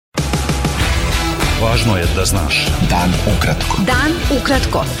Važno je da znaš. Dan ukratko. Dan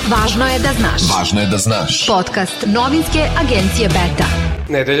ukratko. Važno je da znaš. Važno je da znaš. Podcast novinske agencije Beta.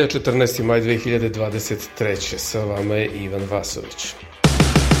 Nedelja 14. maj 2023. Sa vama je Ivan Vasović.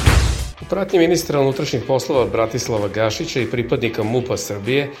 U pratnji ministra unutrašnjih poslova Bratislava Gašića i pripadnika MUP-a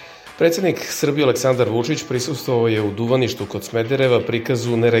Srbije, predsednik Srbije Aleksandar Vučić prisustvovao je u Duvaništu kod Smedereva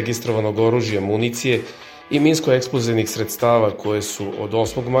prikazu neregistrovanog oružja, municije i minsko-eksplozivnih sredstava koje su od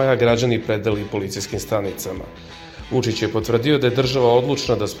 8. maja građani predali policijskim stanicama. Vučić je potvrdio da je država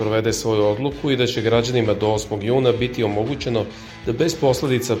odlučna da sprovede svoju odluku i da će građanima do 8. juna biti omogućeno da bez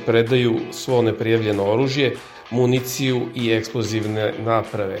posledica predaju svo neprijavljeno oružje, municiju i eksplozivne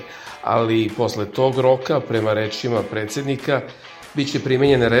naprave, ali posle tog roka, prema rečima predsednika, biće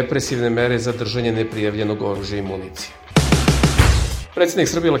primenjene represivne mere za držanje neprijavljenog oružja i municije. Predsednik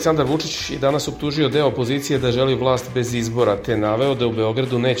Srbije Aleksandar Vučić i danas optužio deo opozicije da želi vlast bez izbora, te naveo da u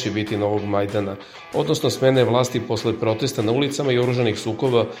Beogradu neće biti novog Majdana, odnosno smene vlasti posle protesta na ulicama i oružanih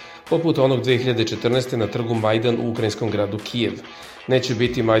sukoba poput onog 2014. na trgu Majdan u ukrajinskom gradu Kijev. Neće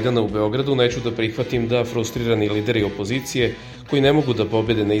biti Majdana u Beogradu, neću da prihvatim da frustrirani lideri opozicije koji ne mogu da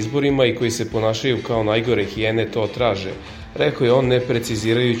pobede na izborima i koji se ponašaju kao najgore hijene to traže, rekao je on ne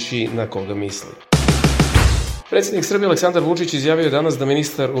precizirajući na koga misli. Predsednik Srbije Aleksandar Vučić izjavio je danas da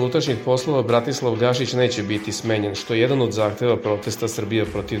ministar unutrašnjih poslova Bratislav Gašić neće biti smenjen, što je jedan od zahteva protesta Srbije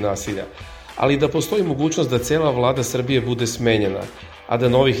protiv nasilja, ali da postoji mogućnost da cela vlada Srbije bude smenjena, a da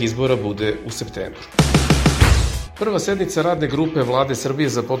novih izbora bude u septembru. Prva sednica radne grupe vlade Srbije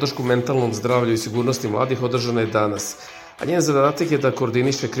za podršku mentalnom zdravlju i sigurnosti mladih održana je danas, a njen zadatak je da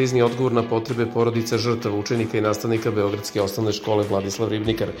koordiniše krizni odgovor na potrebe porodica žrtava, učenika i nastavnika Beogradske osnovne škole Vladislav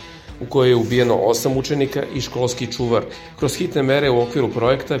Ribnikar, u kojoj je ubijeno 8 učenika i školski čuvar, kroz hitne mere u okviru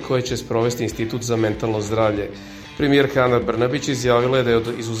projekta koje će sprovesti Institut za mentalno zdravlje. Premijerka Ana Brnabić izjavila je da je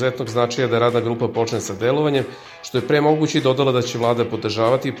od izuzetnog značaja da radna grupa počne sa delovanjem, što je pre moguće i dodala da će vlada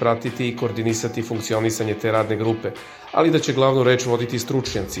podržavati, pratiti i koordinisati funkcionisanje te radne grupe, ali da će glavnu reč voditi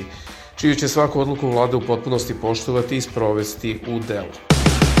stručnjaci, čiju će svaku odluku vlade u potpunosti poštovati i sprovesti u delu.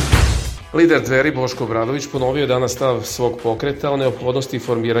 Lider Dveri Boško Obradović ponovio je danas stav svog pokreta o neophodnosti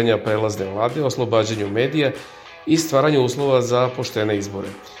formiranja prelazne vlade, oslobađanju medija i stvaranju uslova za poštene izbore.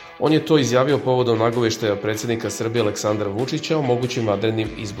 On je to izjavio povodom nagoveštaja predsednika Srbije Aleksandra Vučića o mogućim vanrednim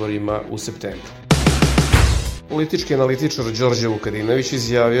izborima u septembru. Politički analitičar Đorđe Vukadinović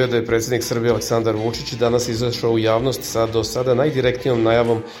izjavio je da je predsednik Srbije Aleksandar Vučić danas izašao u javnost sa do sada najdirektnijom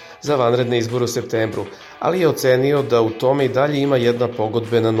najavom za vanredne izbore u septembru, ali je ocenio da u tome i dalje ima jedna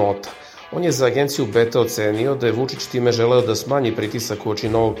pogodbena nota. On je za agenciju Beta ocenio da je Vučić time želeo da smanji pritisak uoči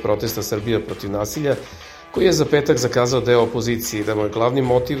novog protesta Srbije protiv nasilja, koji je za petak zakazao deo opozicije i da mu je glavni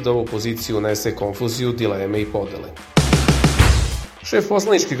motiv da u opoziciju unese konfuziju, dileme i podele. Šef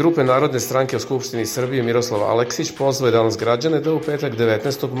poslaničke grupe Narodne stranke u Skupštini Srbije Miroslav Aleksić pozvao je danas građane da u petak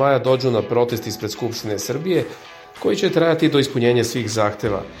 19. maja dođu na protest ispred Skupštine Srbije, koji će trajati do ispunjenja svih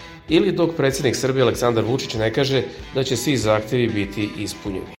zahteva, ili dok predsednik Srbije Aleksandar Vučić ne kaže da će svi zahtevi biti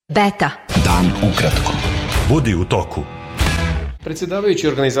ispunjeni. Beta. Dan ukratko. Budi u toku. Predsedavajući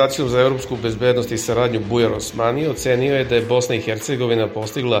Organizacijom za evropsku bezbednost i saradnju Bujar Osmani ocenio je da je Bosna i Hercegovina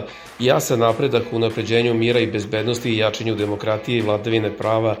postigla jasan napredak u unapređenju mira i bezbednosti i jačanju demokratije i vladavine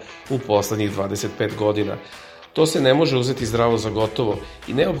prava u poslednjih 25 godina. To se ne može uzeti zdravo za gotovo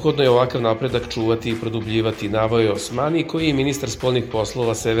i neophodno je ovakav napredak čuvati i produbljivati, naveo je Osmani, koji je ministar spoljnih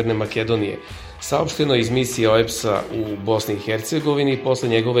poslova Severne Makedonije, saopšteno iz misije OEBS-a u Bosni i Hercegovini posle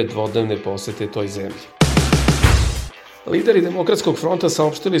njegove dvodnevne posete toj zemlji. Lideri Demokratskog fronta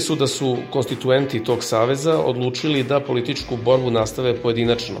saopštili su da su konstituenti tog saveza odlučili da političku borbu nastave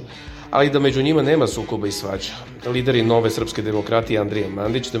pojedinačno, ali da među njima nema sukoba i svađa. Lideri Nove srpske demokratije Andrija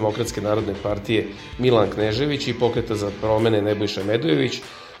Mandić, Demokratske narodne partije Milan Knežević i Pokreta za promene Nebojša Medojević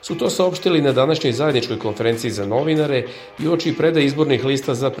su to saopštili na današnjoj zajedničkoj konferenciji za novinare i uoči predaje izbornih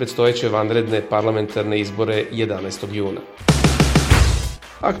lista za predstojeće vanredne parlamentarne izbore 11. juna.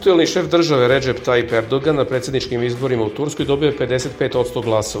 Aktuelni šef države Recep Tayyip Erdogan na predsjedničkim izborima u Turskoj dobio je 55%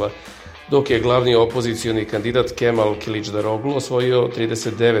 glasova, dok je glavni opozicioni kandidat Kemal Kılıçdaroğlu osvojio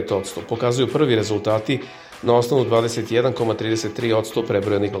 39%, pokazuju prvi rezultati na osnovu 21,33%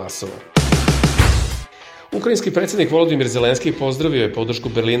 prebrojanih glasova. Ukrajinski predsjednik Volodimir Zelenski pozdravio je podršku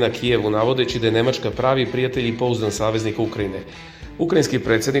Berlina Kijevu, navodeći da je Nemačka pravi prijatelj i pouzdan saveznik Ukrajine. Ukrajinski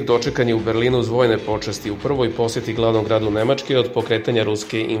predsjednik dočekan je u Berlinu uz vojne počasti u prvoj posjeti glavnom gradu Nemačke od pokretanja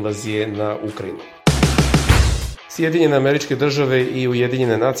ruske invazije na Ukrajinu. Sjedinjene Američke Države i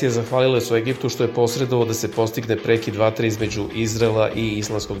Ujedinjene nacije zahvalile su Egiptu što je posredovao da se postigne prekid vatre između Izraela i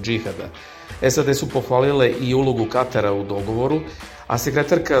islamskog džihada. SAD su pohvalile i ulogu Katara u dogovoru, a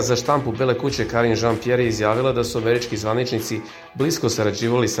sekretarka za štampu Bele kuće Karine Jean-Pierre je izjavila da su američki zvaničnici blisko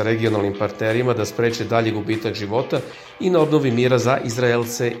sarađivali sa regionalnim partnerima da spreče dalji gubitak života i na obnovi mira za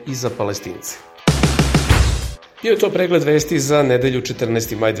Izraelce i za Palestince. Bio je to pregled vesti za nedelju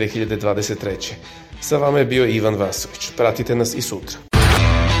 14. maj 2023. Sa vama je bio Ivan Vasović. Pratite nas i sutra.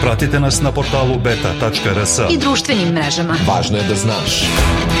 Pratite nas na portalu beta.rs I društvenim mrežama. Važno je da znaš.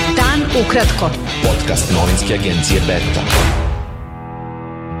 Dan ukratko. Podcast novinske agencije Beta.